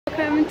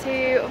welcome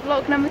to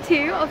vlog number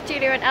 2 of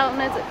Julia and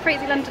Eleanor's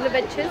Crazy London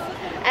Adventures.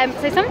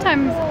 So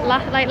sometimes,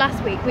 like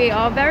last week, we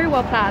are very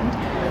well planned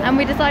and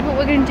we decide what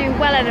we're going to do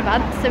well in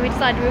advance. So we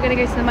decided we were going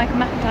to go to the Michael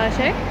McIntyre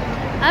show.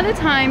 Other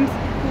times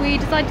we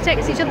decide to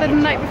text each other the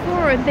night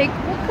before and think,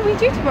 what can we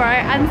do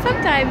tomorrow? And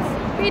sometimes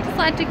we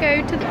decide to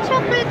go to the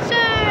chocolate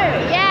show.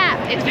 Yeah,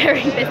 it's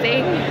very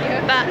busy,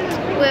 but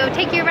we'll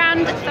take you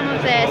around some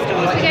of the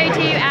stores we go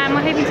to, and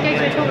we're hoping to go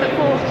to a chocolate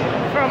call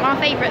from our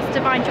favourites,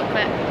 Divine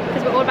Chocolate,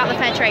 because we're all about the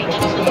fair trade.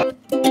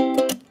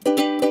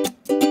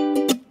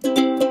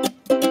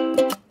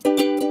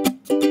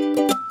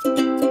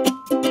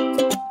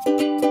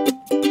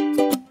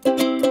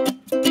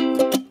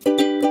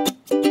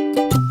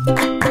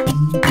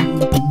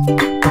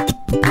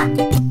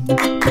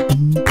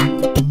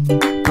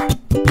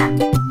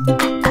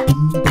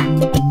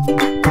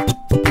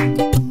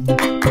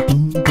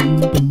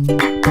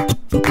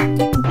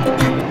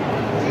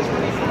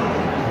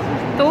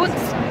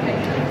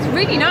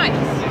 Really nice,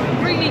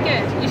 really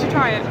good. You should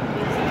try it.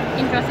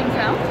 Interesting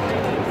smell.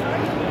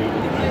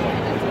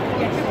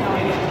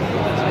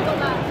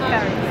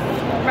 Very.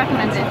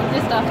 Recommend it.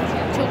 This stuff.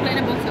 Chocolate in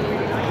a bottle.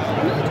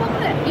 Not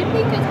chocolate. You'd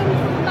think it's going to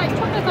be like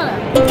chocolate colour.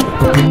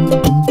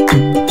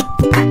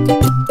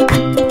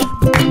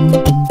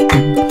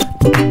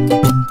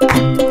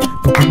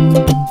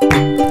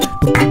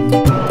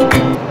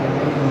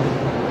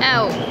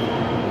 Oh.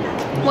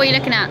 What are you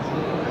looking at?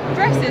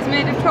 Dresses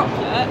made of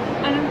chocolate,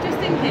 and I'm just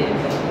thinking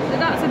that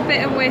that's a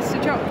bit of waste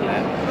of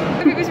chocolate.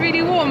 If it was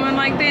really warm and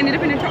like they ended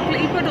up in a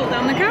chocolatey puddle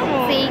down the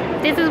catwalk.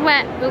 This is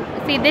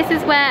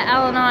where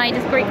Al and I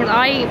disagree, because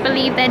I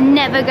believe they're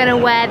never going to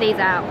wear these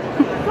out.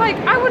 Like,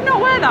 I would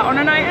not wear that on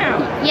a night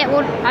out. Yeah,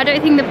 well, I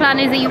don't think the plan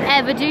is that you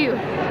ever do.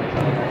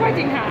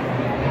 Wedding hat.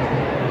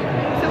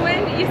 So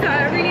when you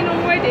start a really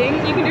long wedding,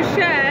 you can just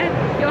share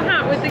your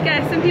hat with the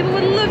guests and people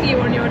will love you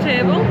on your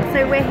table.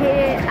 So we're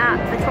here at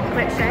the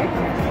chocolate show.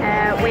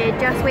 We're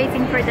just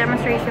waiting for a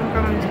demonstration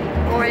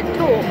or a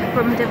talk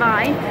from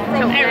Divine.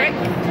 From Eric.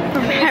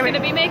 From Who's going to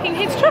be making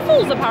his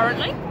truffles,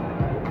 apparently.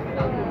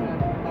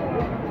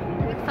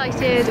 We're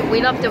excited.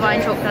 We love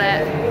Divine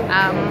Chocolate.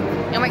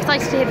 And we're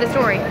excited to hear the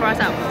story for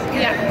ourselves.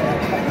 Yeah.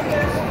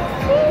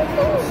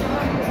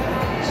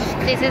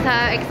 This is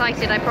her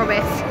excited, I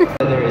promise.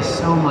 There is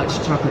so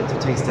much chocolate to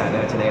taste out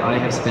there today.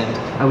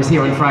 I was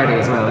here on Friday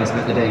as well. I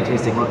spent the day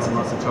tasting lots and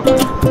lots of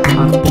chocolate.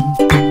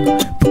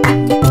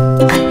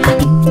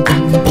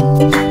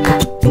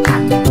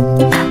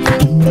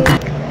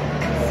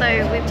 So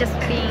we've just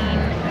been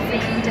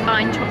seeing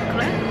Divine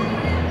Chocolate.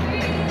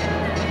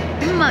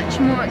 Much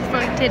more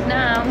excited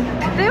now.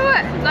 They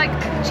were like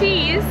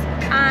cheese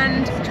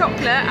and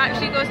chocolate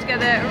actually goes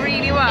together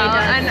really well,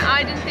 and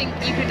I didn't think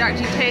you could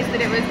actually taste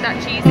that it was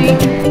that cheesy.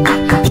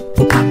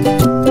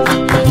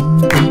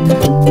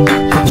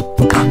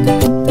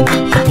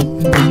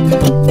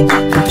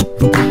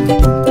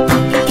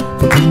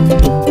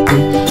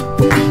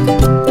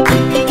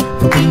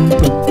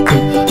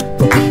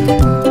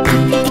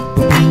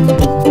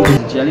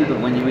 It's jelly, but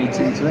when you eat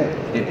into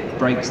it, it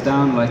breaks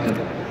down like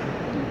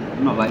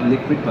not like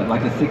liquid, but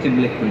like a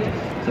thickened liquid.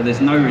 So there's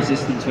no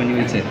resistance when you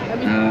eat it.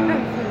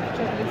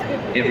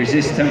 It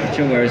resists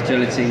temperature, whereas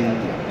gelatin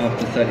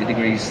after 30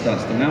 degrees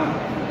starts to melt.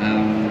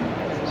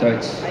 So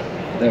it's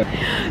there.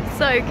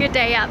 So good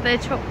day at the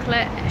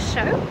chocolate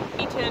show.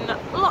 Eaten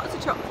lots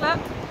of chocolate.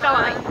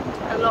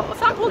 A lot of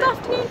sampled chocolate.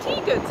 afternoon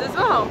tea goods as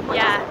well,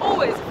 which is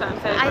always a fan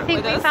favourite. I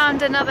think with we us.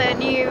 found another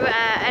new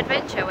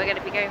adventure we're going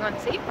to be going on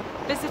soon.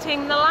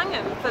 Visiting the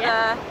Langham for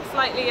the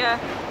slightly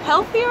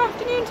healthier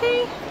afternoon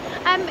tea.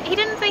 He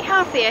didn't say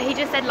healthier, he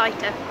just said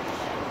lighter.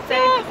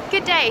 So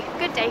good day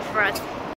for us.